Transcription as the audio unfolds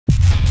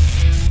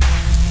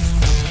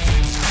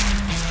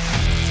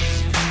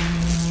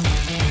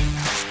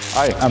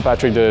Hi, I'm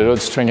Patrick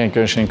Delisle-Houde, strength and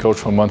conditioning coach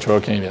from Montreal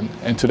Canadiens,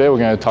 and today we're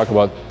going to talk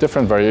about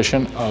different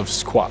variation of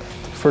squat.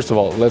 First of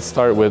all, let's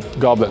start with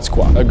goblet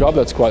squat. A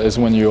goblet squat is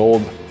when you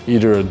hold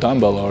either a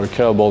dumbbell or a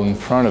kettlebell in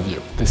front of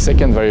you. The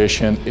second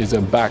variation is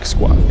a back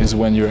squat, is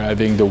when you're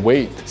having the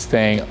weight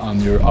staying on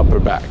your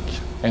upper back.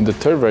 And the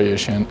third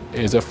variation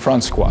is a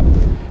front squat,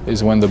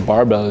 is when the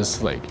barbell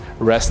is like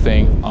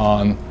resting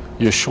on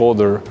your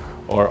shoulder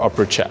or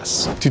upper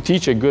chest. To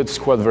teach a good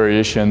squat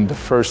variation, the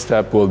first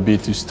step will be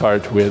to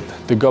start with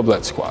the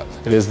goblet squat.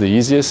 It is the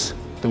easiest,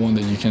 the one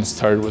that you can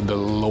start with the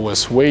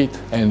lowest weight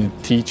and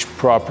teach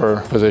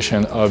proper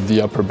position of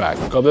the upper back.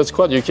 Goblet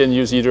squat, you can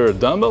use either a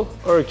dumbbell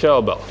or a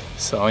kettlebell.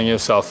 Selling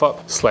yourself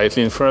up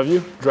slightly in front of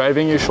you,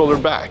 driving your shoulder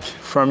back.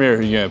 From here,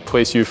 you're gonna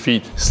place your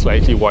feet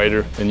slightly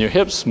wider than your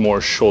hips,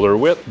 more shoulder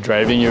width,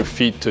 driving your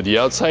feet to the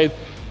outside,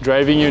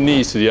 driving your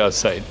knees to the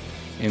outside.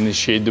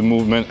 Initiate the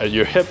movement at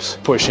your hips,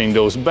 pushing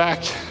those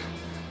back,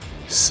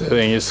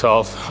 setting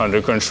yourself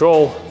under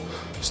control,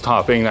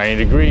 stopping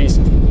 90 degrees,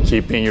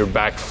 keeping your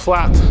back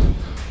flat,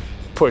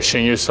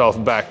 pushing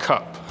yourself back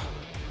up,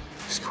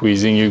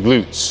 squeezing your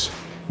glutes,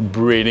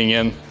 breathing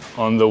in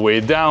on the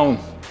way down,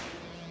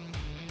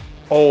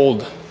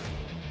 hold,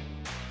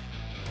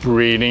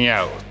 breathing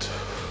out.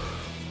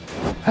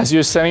 As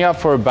you're setting up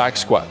for a back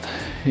squat,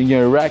 you're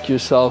gonna rack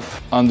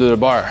yourself under the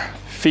bar.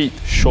 Feet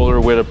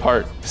shoulder width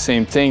apart.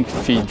 Same thing,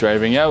 feet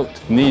driving out,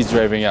 knees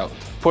driving out.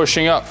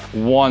 Pushing up,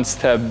 one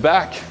step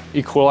back,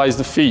 equalize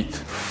the feet.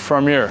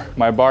 From here,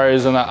 my bar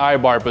is in a high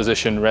bar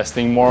position,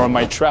 resting more on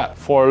my trap.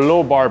 For a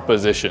low bar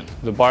position,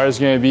 the bar is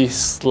gonna be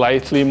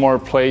slightly more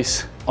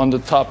placed on the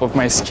top of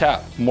my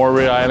scap, more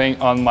relying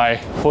on my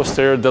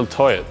posterior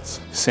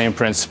deltoids. Same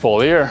principle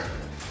here.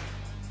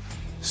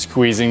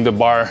 Squeezing the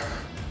bar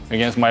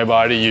against my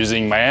body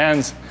using my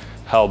hands,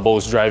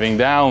 elbows driving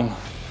down.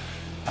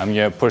 I'm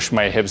gonna push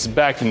my hips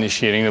back,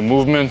 initiating the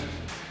movement.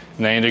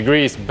 90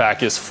 degrees,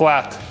 back is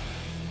flat,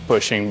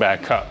 pushing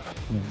back up.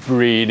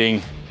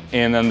 Breathing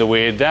in on the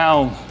way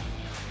down.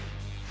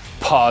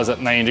 Pause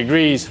at 90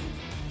 degrees.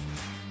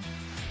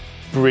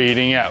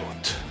 Breathing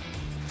out.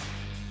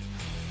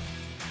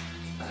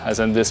 As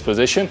in this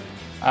position,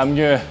 I'm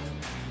gonna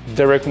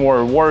direct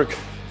more work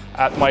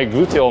at my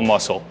gluteal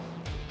muscle.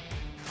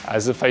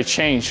 As if I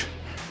change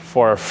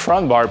for a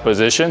front bar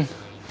position,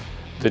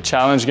 the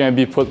challenge is gonna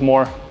be put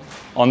more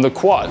on the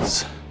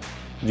quads.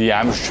 The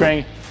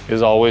hamstring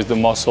is always the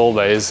muscle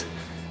that is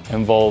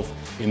involved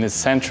in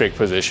eccentric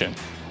position,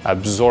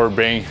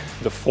 absorbing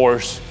the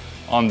force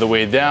on the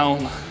way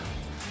down,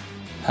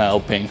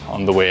 helping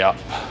on the way up.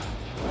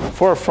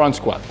 For a front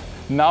squat,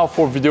 now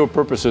for video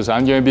purposes,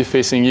 I'm going to be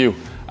facing you.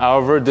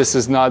 However, this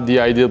is not the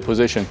ideal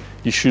position.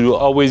 You should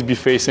always be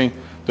facing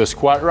the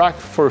squat rack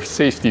for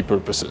safety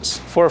purposes.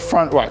 For a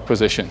front rack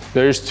position,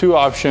 there's two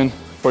options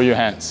for your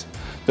hands.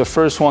 The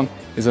first one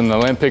is an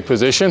Olympic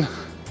position.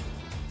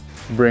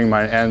 Bring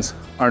my hands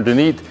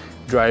underneath,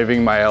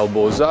 driving my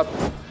elbows up,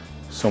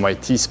 so my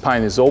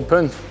T-spine is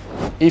open.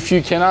 If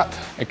you cannot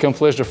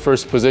accomplish the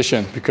first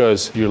position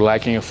because you're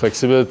lacking of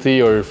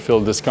flexibility or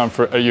feel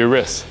discomfort at your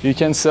wrist, you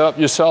can set up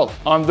yourself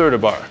under the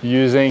bar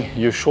using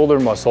your shoulder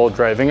muscle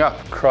driving up,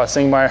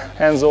 crossing my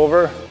hands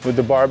over with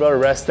the barbell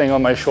resting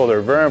on my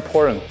shoulder. Very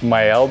important.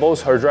 My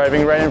elbows are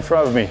driving right in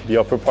front of me. The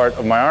upper part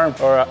of my arm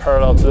are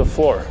parallel to the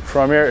floor.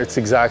 From here, it's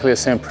exactly the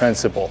same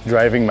principle.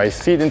 Driving my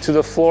feet into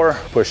the floor,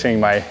 pushing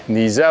my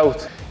knees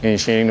out,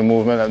 initiating the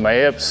movement at my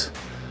hips.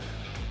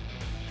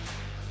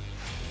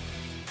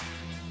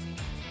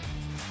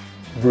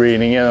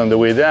 Breathing in on the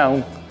way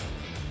down,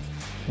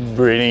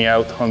 breathing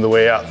out on the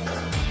way up.